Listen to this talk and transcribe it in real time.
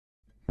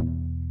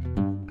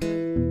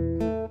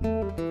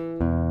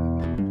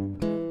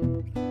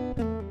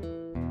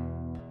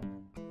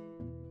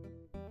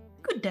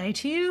day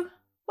to you.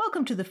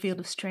 Welcome to the Field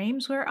of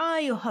Streams, where I,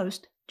 your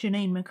host,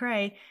 Janeen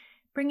McCrae,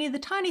 bring you the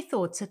tiny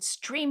thoughts that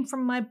stream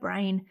from my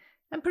brain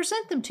and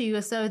present them to you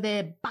as though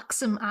they're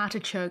buxom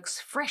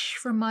artichokes fresh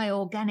from my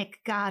organic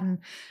garden,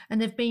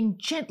 and they've been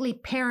gently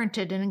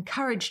parented and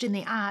encouraged in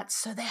the arts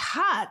so their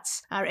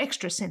hearts are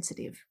extra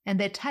sensitive and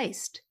their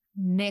taste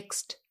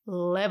next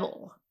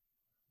level.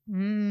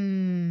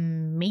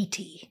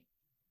 Meaty.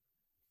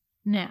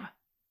 Now,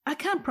 I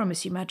can't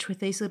promise you much with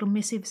these little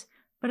missives,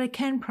 but I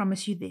can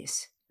promise you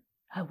this.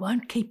 I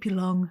won't keep you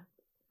long.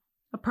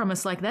 A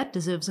promise like that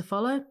deserves a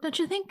follow, don't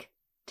you think?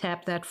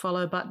 Tap that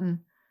follow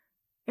button.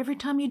 Every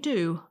time you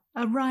do,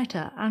 a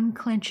writer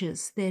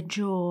unclenches their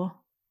jaw.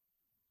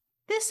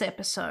 This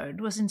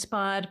episode was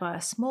inspired by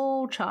a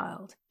small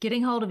child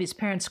getting hold of his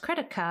parents'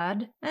 credit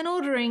card and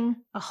ordering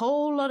a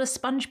whole lot of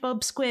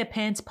Spongebob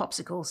Squarepants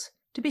popsicles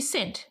to be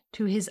sent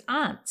to his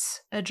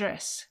aunt's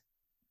address.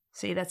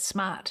 See, that's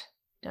smart.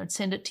 Don't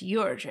send it to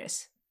your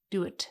address.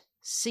 Do it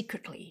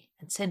secretly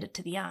and send it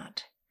to the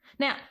aunt.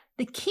 Now,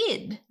 the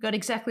kid got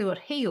exactly what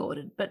he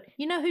ordered, but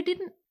you know who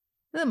didn't?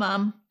 The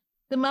mum.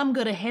 The mum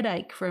got a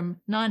headache from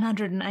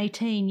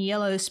 918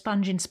 yellow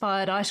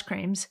sponge-inspired ice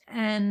creams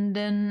and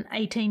an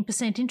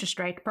 18% interest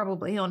rate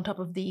probably on top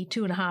of the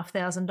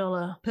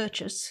 $2,500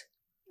 purchase.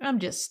 I'm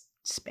just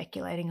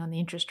speculating on the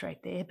interest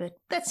rate there, but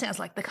that sounds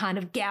like the kind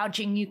of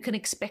gouging you can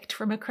expect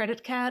from a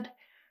credit card.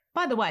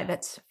 By the way,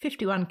 that's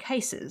 51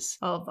 cases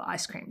of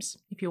ice creams,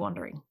 if you're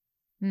wondering.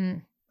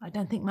 I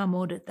don't think Mum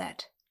ordered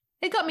that.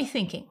 It got me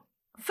thinking.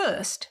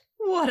 First,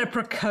 what a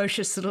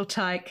precocious little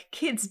tyke.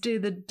 Kids do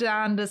the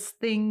darndest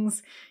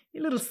things,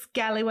 you little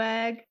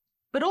scallywag.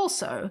 But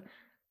also,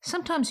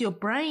 sometimes your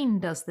brain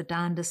does the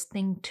darndest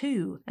thing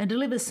too and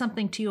delivers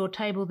something to your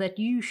table that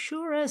you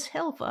sure as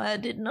hellfire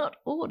did not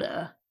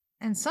order.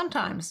 And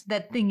sometimes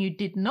that thing you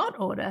did not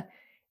order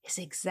is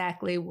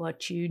exactly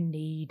what you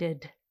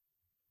needed.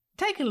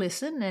 Take a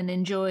listen and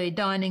enjoy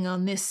dining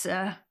on this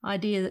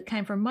idea that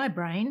came from my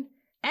brain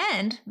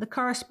and the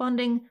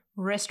corresponding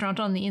restaurant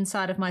on the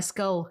inside of my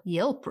skull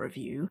Yelp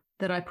review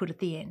that I put at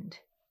the end.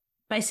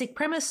 Basic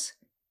premise,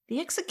 the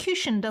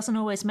execution doesn't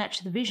always match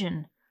the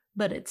vision,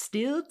 but it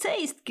still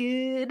tastes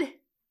good.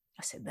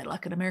 I said that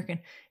like an American.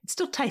 It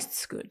still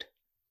tastes good.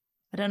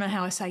 I don't know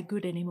how I say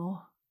good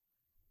anymore.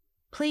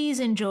 Please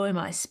enjoy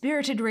my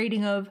spirited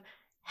reading of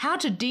How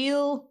to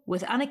Deal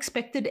with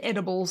Unexpected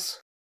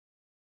Edibles.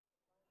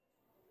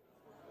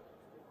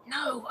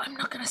 No, I'm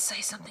not going to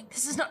say something.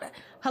 This is not...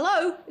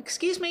 Hello?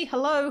 Excuse me?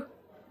 Hello?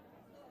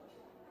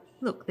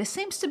 Look, there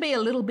seems to be a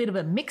little bit of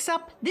a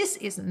mix-up. This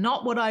is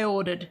not what I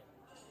ordered.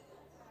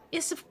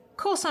 Yes, of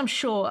course I'm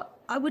sure.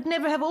 I would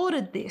never have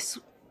ordered this.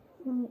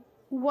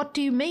 What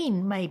do you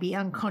mean, maybe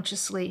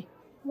unconsciously?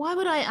 Why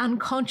would I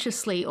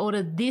unconsciously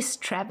order this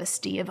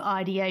travesty of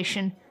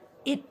ideation?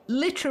 It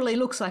literally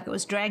looks like it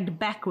was dragged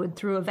backward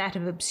through a vat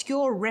of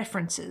obscure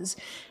references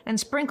and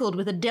sprinkled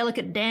with a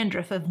delicate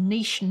dandruff of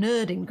niche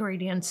nerd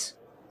ingredients.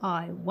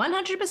 I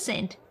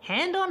 100%,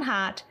 hand on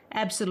heart,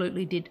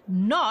 absolutely did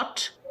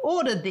not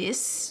order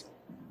this,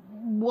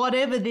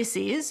 whatever this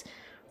is,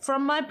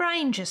 from my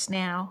brain just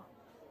now.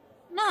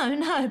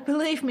 No,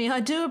 believe me, I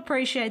do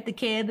appreciate the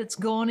care that's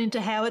gone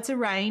into how it's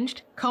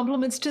arranged.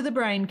 Compliments to the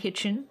brain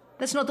kitchen.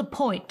 That's not the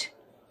point.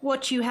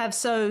 What you have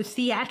so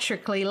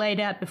theatrically laid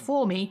out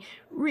before me,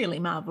 really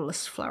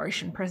marvellous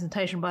flourish and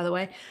presentation by the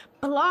way,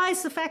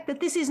 belies the fact that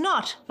this is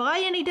not, by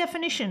any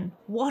definition,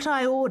 what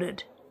I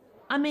ordered.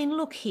 I mean,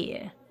 look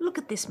here. Look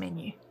at this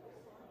menu.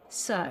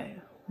 So,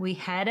 we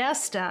had our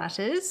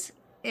starters.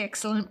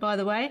 Excellent, by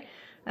the way.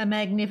 A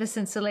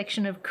magnificent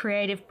selection of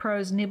creative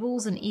prose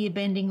nibbles and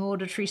ear-bending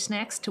auditory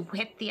snacks to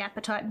whet the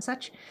appetite and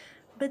such.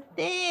 But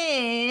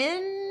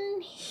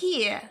then...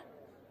 here.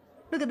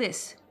 Look at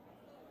this.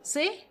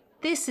 See?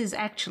 This is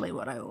actually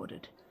what I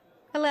ordered.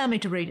 Allow me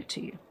to read it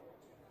to you.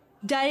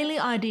 Daily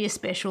Idea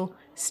Special,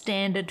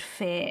 Standard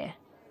Fare.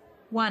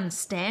 One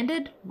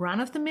standard,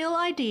 run-of-the-mill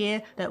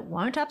idea that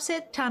won't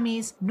upset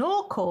tummies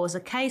nor cause a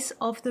case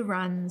of the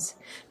runs.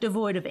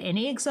 Devoid of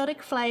any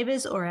exotic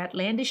flavours or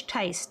outlandish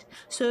taste.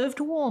 Served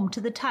warm to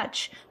the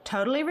touch.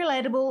 Totally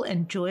relatable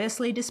and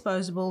joyously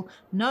disposable.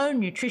 No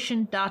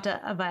nutrition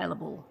data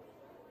available.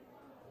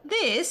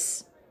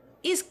 This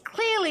is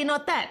clearly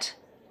not that.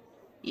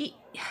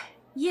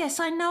 Yes,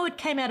 I know it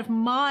came out of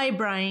my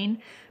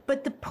brain,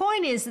 but the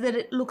point is that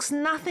it looks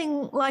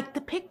nothing like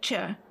the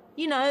picture.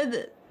 You know,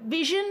 the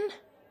vision.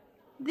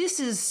 This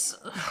is...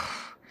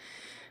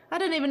 I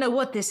don't even know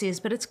what this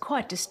is, but it's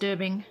quite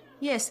disturbing.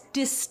 Yes,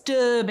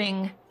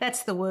 disturbing.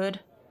 That's the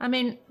word. I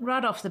mean,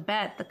 right off the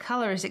bat, the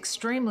colour is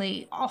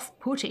extremely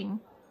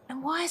off-putting.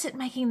 And why is it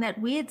making that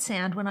weird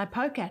sound when I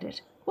poke at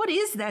it? What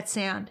is that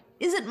sound?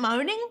 Is it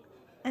moaning?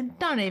 And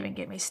don't even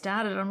get me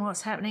started on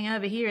what's happening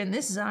over here in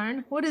this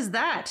zone. What is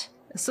that?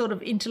 A sort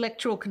of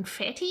intellectual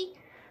confetti?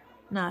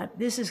 No,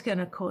 this is going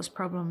to cause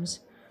problems.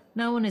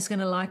 No one is going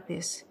to like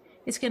this.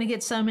 It's going to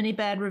get so many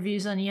bad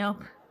reviews on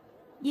Yelp.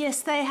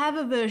 Yes, they have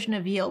a version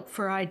of Yelp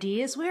for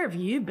ideas. Where have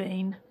you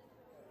been?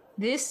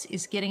 This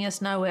is getting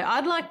us nowhere.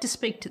 I'd like to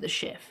speak to the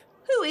chef.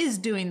 Who is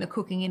doing the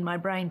cooking in my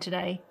brain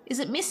today? Is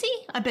it Missy?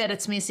 I bet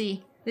it's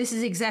Missy. This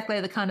is exactly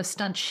the kind of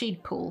stunt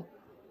she'd pull.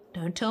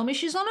 Don't tell me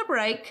she's on a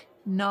break.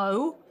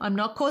 No, I'm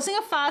not causing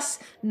a fuss.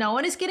 No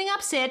one is getting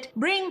upset.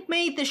 Bring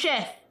me the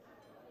chef.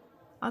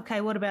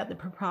 Okay, what about the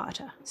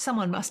proprietor?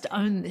 Someone must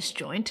own this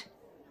joint.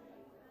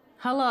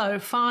 Hello,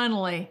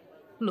 finally.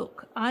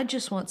 Look, I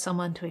just want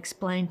someone to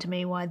explain to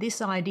me why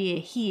this idea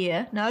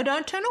here, no,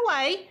 don't turn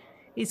away,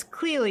 is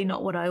clearly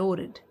not what I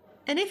ordered.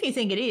 And if you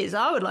think it is,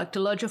 I would like to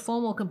lodge a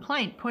formal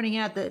complaint pointing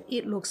out that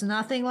it looks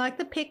nothing like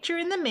the picture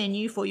in the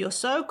menu for your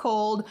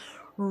so-called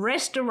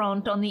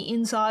restaurant on the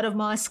inside of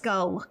my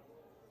skull.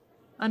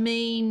 I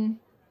mean,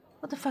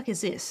 what the fuck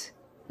is this?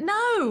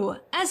 No,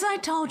 as I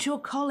told your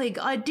colleague,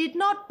 I did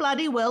not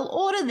bloody well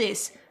order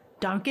this.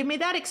 Don't give me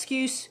that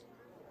excuse.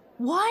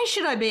 Why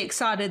should I be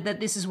excited that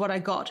this is what I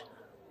got?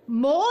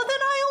 More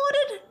than I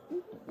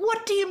ordered?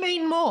 What do you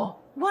mean more?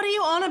 What are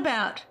you on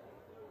about?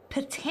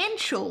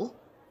 Potential?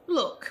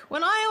 Look,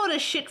 when I order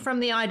shit from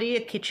the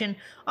idea kitchen,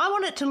 I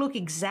want it to look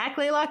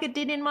exactly like it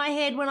did in my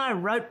head when I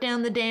wrote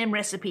down the damn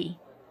recipe.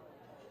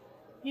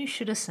 You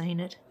should have seen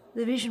it.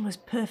 The vision was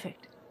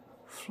perfect.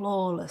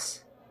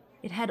 Flawless.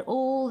 It had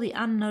all the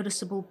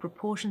unnoticeable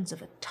proportions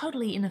of a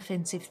totally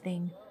inoffensive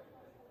thing.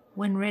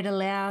 When read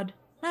aloud,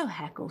 no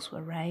hackles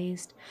were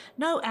raised,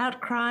 no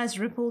outcries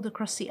rippled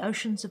across the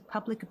oceans of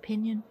public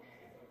opinion.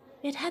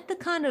 It had the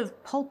kind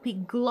of pulpy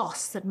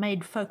gloss that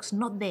made folks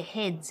nod their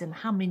heads and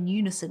hum in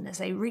unison as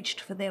they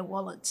reached for their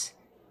wallets.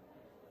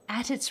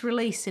 At its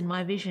release in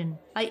my vision,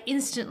 I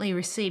instantly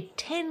received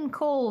 10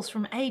 calls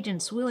from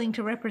agents willing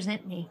to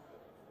represent me.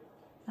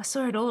 I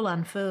saw it all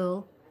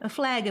unfurl, a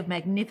flag of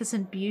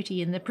magnificent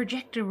beauty in the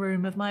projector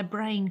room of my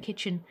brain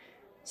kitchen,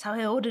 so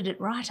I ordered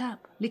it right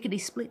up,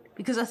 lickety-split,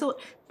 because I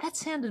thought that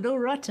sounded all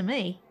right to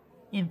me.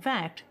 In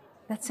fact,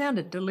 that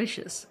sounded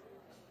delicious.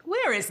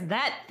 Where is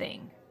that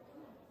thing?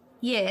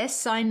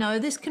 Yes, I know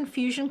this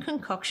confusion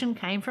concoction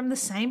came from the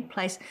same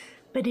place,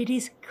 but it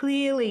is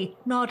clearly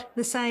not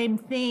the same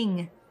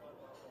thing.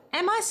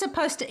 Am I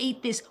supposed to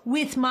eat this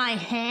with my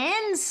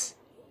hands?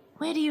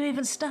 Where do you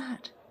even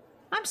start?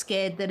 I'm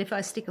scared that if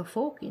I stick a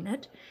fork in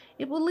it,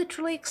 it will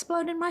literally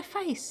explode in my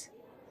face.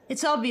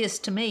 It's obvious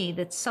to me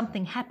that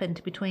something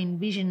happened between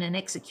vision and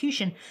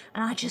execution,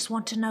 and I just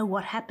want to know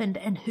what happened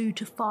and who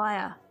to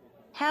fire.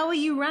 How are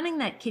you running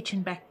that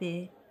kitchen back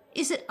there?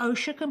 Is it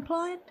OSHA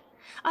compliant?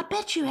 I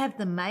bet you have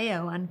the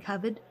mayo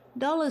uncovered.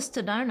 Dollars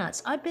to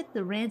donuts. I bet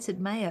the rancid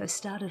mayo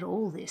started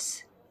all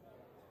this.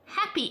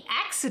 Happy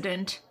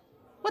accident?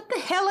 What the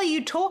hell are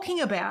you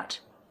talking about?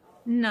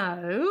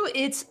 No,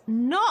 it's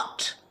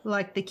not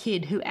like the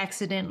kid who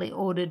accidentally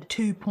ordered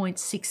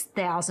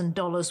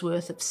 $2,600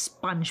 worth of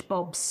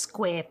Spongebob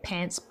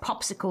Squarepants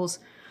popsicles.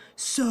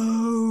 So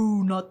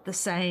not the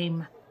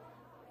same.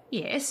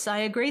 Yes, I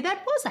agree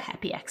that was a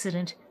happy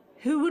accident.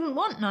 Who wouldn't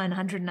want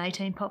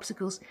 918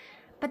 popsicles?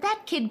 But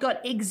that kid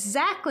got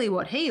exactly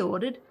what he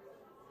ordered.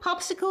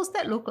 Popsicles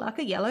that look like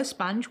a yellow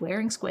sponge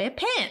wearing square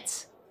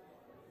pants.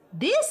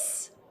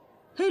 This?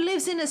 Who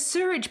lives in a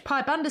sewerage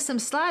pipe under some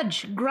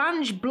sludge,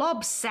 grunge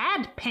blob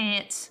sad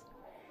pants?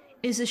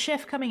 Is the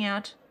chef coming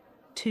out?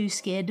 Too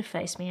scared to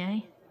face me, eh?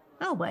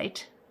 I'll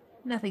wait.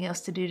 Nothing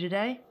else to do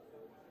today.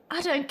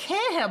 I don't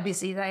care how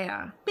busy they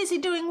are. Busy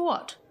doing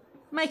what?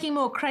 Making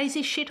more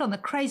crazy shit on the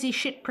crazy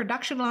shit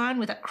production line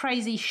with a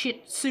crazy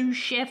shit sous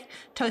chef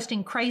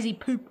toasting crazy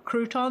poop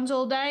croutons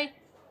all day?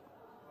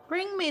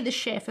 Bring me the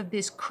chef of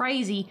this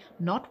crazy,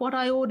 not what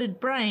I ordered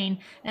brain,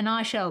 and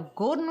I shall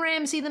Gordon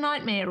Ramsay the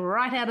nightmare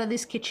right out of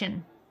this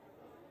kitchen.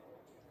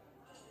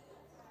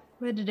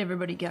 Where did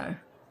everybody go?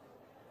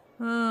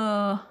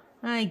 Oh,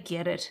 I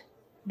get it.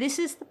 This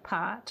is the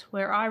part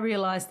where I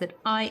realise that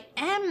I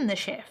am the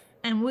chef,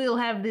 and we'll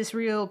have this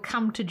real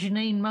come to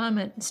Janeen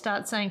moment and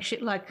start saying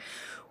shit like,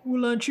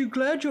 well, aren't you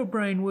glad your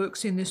brain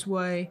works in this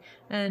way?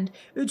 And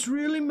it's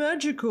really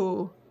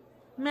magical.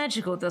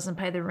 Magical doesn't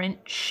pay the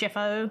rent,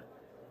 chefo.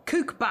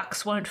 Kook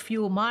bucks won't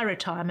fuel my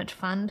retirement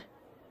fund.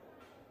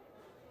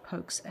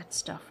 Pokes at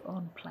stuff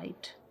on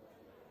plate.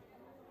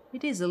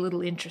 It is a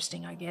little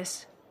interesting, I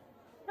guess.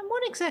 And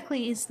what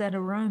exactly is that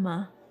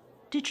aroma?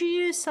 Did you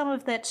use some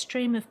of that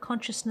stream of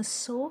consciousness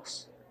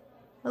sauce?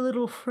 A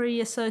little free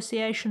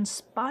association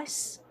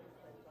spice?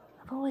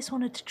 I've always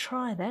wanted to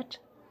try that.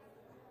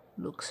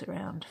 Looks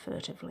around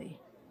furtively.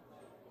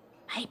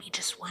 Maybe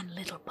just one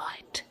little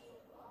bite.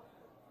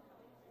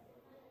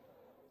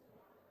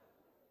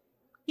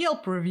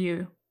 Yelp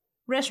review.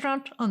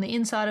 Restaurant on the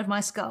inside of my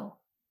skull.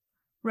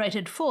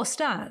 Rated 4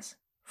 stars,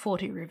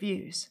 40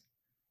 reviews.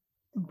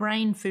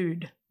 Brain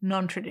food,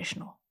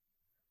 non-traditional.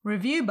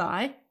 Review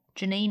by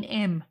Janeen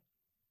M.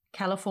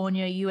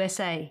 California,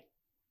 USA.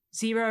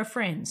 0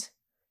 friends,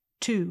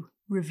 2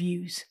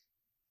 reviews.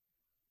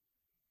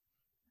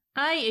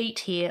 I eat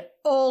here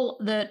all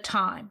the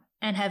time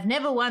and have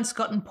never once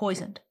gotten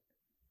poisoned.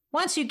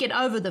 Once you get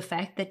over the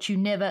fact that you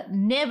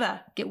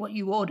never get what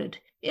you ordered,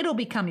 it'll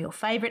become your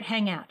favourite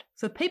hangout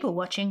for people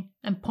watching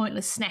and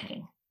pointless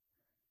snacking.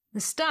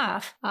 The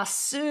staff are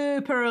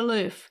super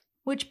aloof,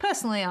 which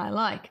personally I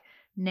like.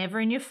 never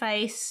in your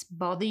face,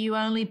 bother you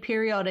only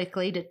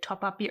periodically to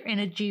top up your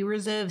energy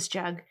reserves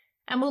jug,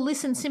 and will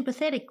listen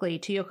sympathetically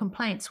to your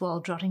complaints while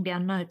jotting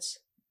down notes.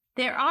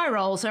 Their eye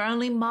rolls are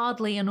only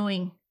mildly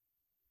annoying.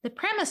 The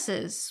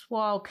premises,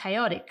 while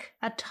chaotic,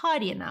 are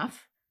tidy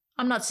enough.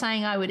 I'm not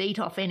saying I would eat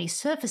off any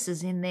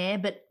surfaces in there,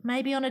 but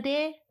maybe on a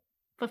dare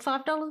for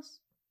 $5?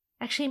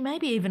 Actually,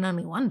 maybe even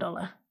only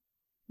 $1.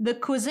 The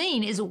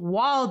cuisine is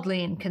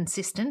wildly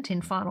inconsistent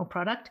in final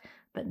product,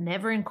 but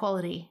never in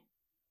quality.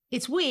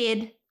 It's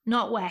weird,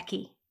 not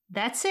wacky.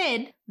 That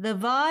said, the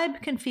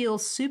vibe can feel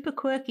super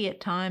quirky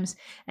at times,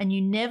 and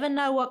you never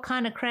know what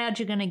kind of crowd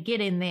you're going to get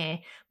in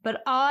there,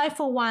 but I,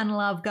 for one,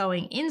 love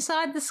going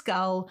inside the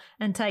skull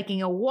and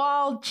taking a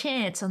wild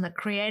chance on the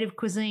creative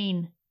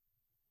cuisine.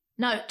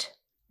 Note: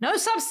 no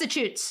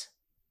substitutes!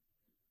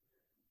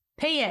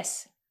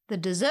 P.S. The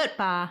dessert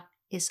bar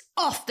is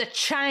off the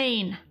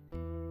chain!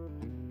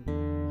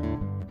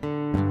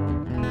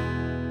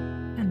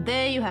 And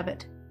there you have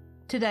it,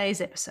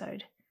 today's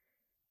episode.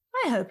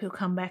 I hope you'll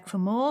come back for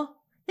more.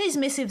 These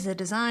missives are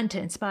designed to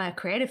inspire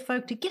creative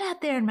folk to get out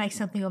there and make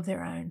something of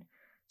their own.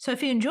 So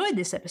if you enjoyed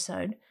this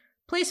episode,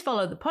 please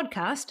follow the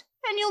podcast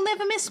and you'll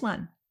never miss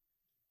one.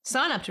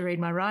 Sign up to read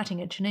my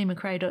writing at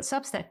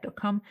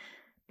janeenmccrae.substack.com,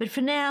 but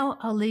for now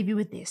I'll leave you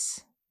with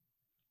this.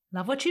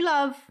 Love what you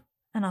love,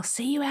 and I'll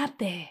see you out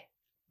there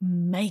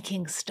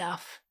making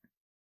stuff.